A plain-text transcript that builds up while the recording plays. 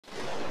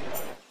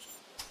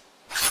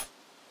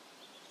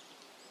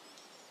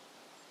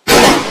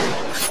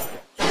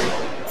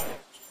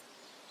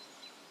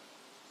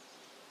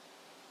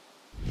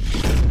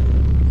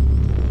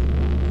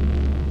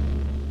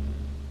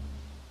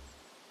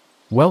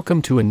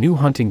Welcome to a new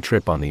hunting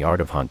trip on the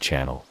Art of Hunt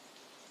channel.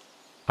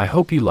 I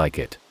hope you like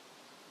it.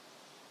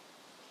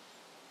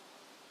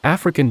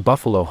 African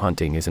buffalo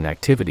hunting is an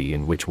activity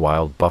in which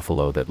wild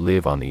buffalo that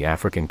live on the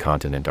African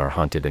continent are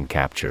hunted and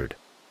captured.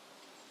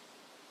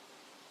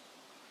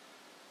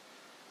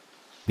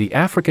 The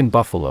African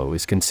buffalo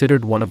is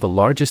considered one of the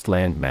largest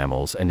land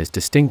mammals and is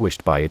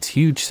distinguished by its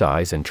huge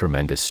size and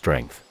tremendous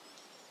strength.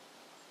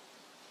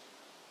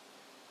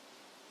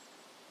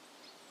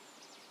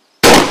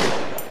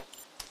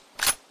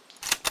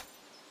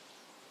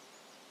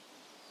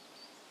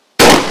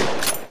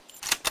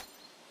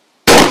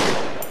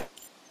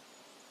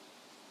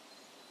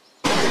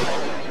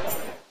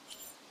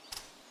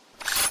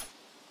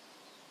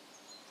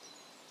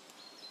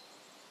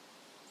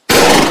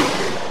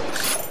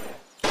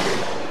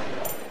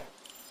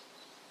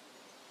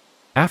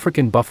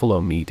 African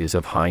buffalo meat is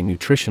of high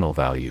nutritional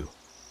value.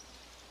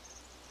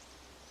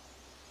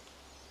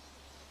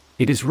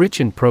 It is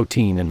rich in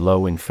protein and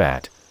low in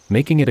fat,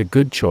 making it a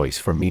good choice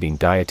for meeting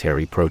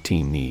dietary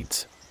protein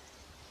needs.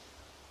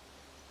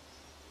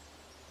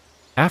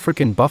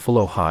 African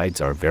buffalo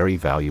hides are very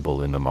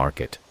valuable in the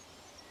market.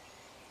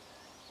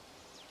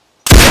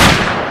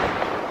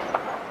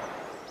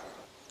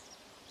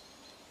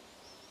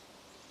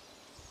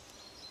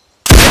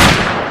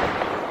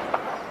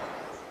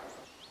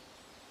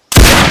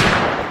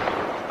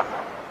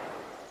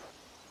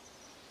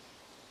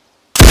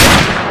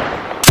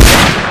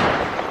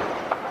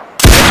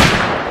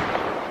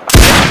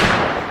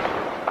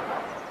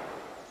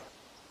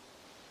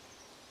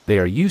 They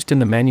are used in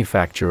the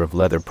manufacture of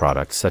leather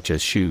products such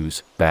as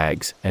shoes,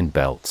 bags, and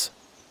belts.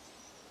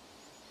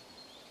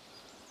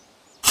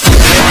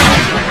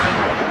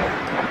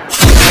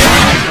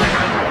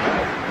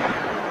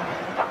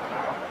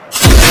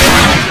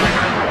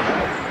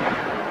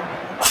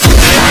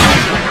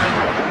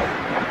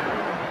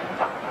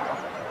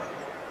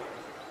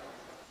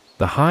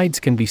 The hides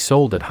can be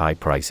sold at high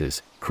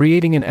prices,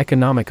 creating an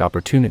economic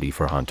opportunity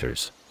for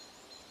hunters.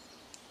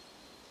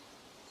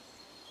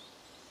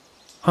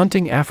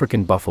 Hunting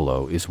African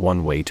buffalo is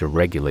one way to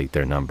regulate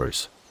their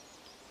numbers.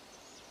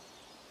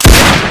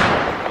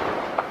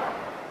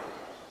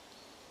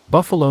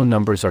 Buffalo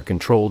numbers are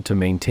controlled to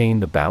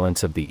maintain the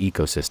balance of the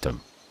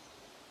ecosystem.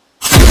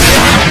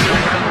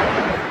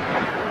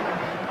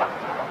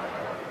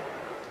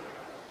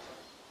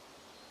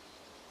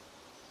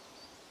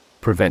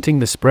 Preventing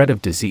the spread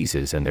of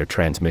diseases and their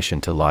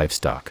transmission to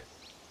livestock.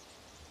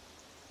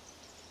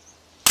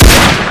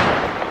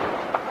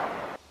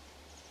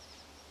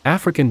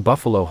 African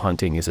buffalo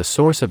hunting is a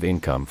source of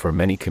income for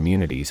many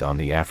communities on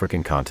the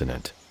African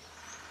continent.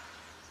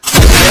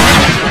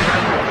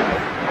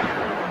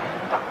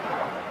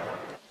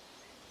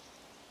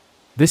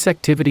 This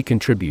activity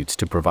contributes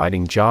to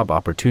providing job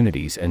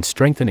opportunities and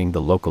strengthening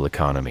the local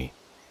economy.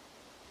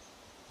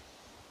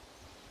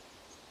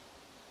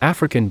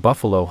 African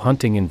buffalo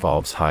hunting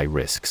involves high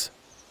risks.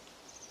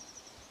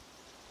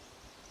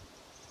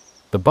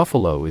 The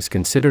buffalo is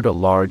considered a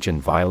large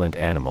and violent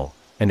animal,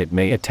 and it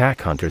may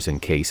attack hunters in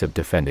case of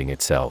defending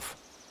itself.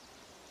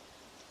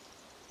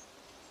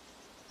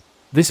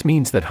 This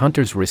means that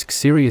hunters risk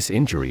serious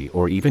injury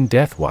or even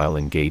death while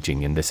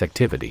engaging in this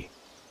activity.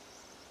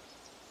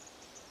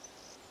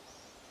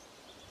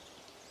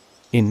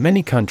 In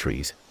many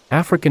countries,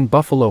 African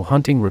buffalo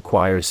hunting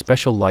requires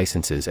special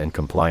licenses and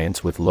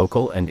compliance with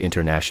local and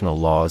international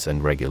laws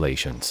and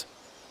regulations.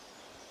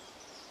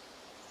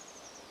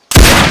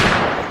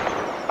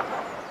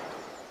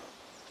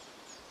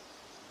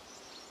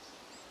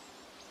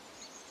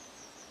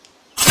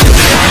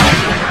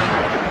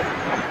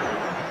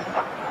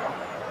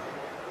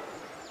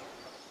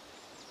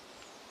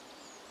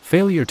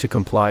 Failure to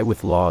comply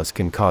with laws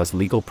can cause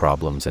legal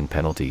problems and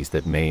penalties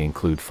that may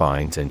include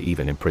fines and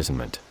even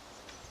imprisonment.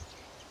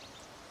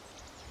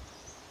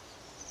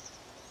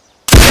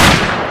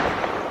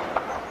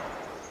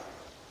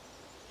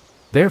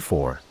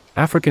 Therefore,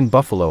 African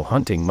buffalo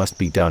hunting must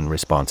be done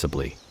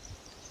responsibly.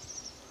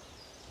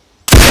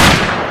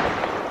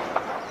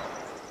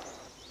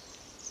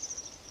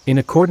 In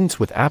accordance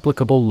with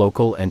applicable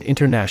local and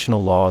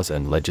international laws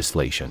and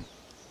legislation.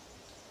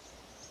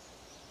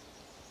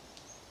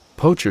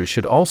 Poachers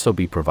should also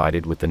be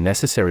provided with the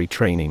necessary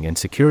training and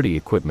security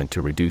equipment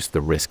to reduce the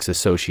risks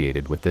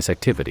associated with this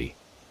activity.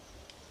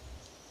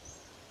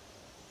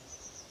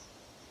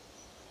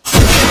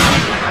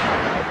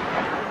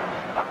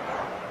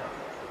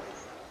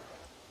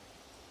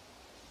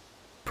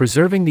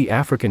 Preserving the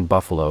African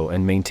buffalo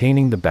and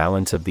maintaining the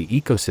balance of the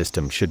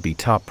ecosystem should be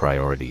top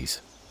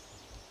priorities.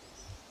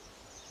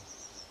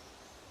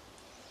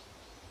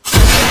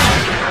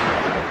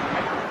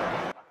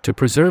 To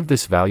preserve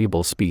this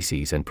valuable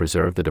species and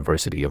preserve the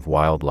diversity of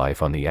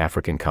wildlife on the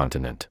African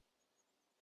continent.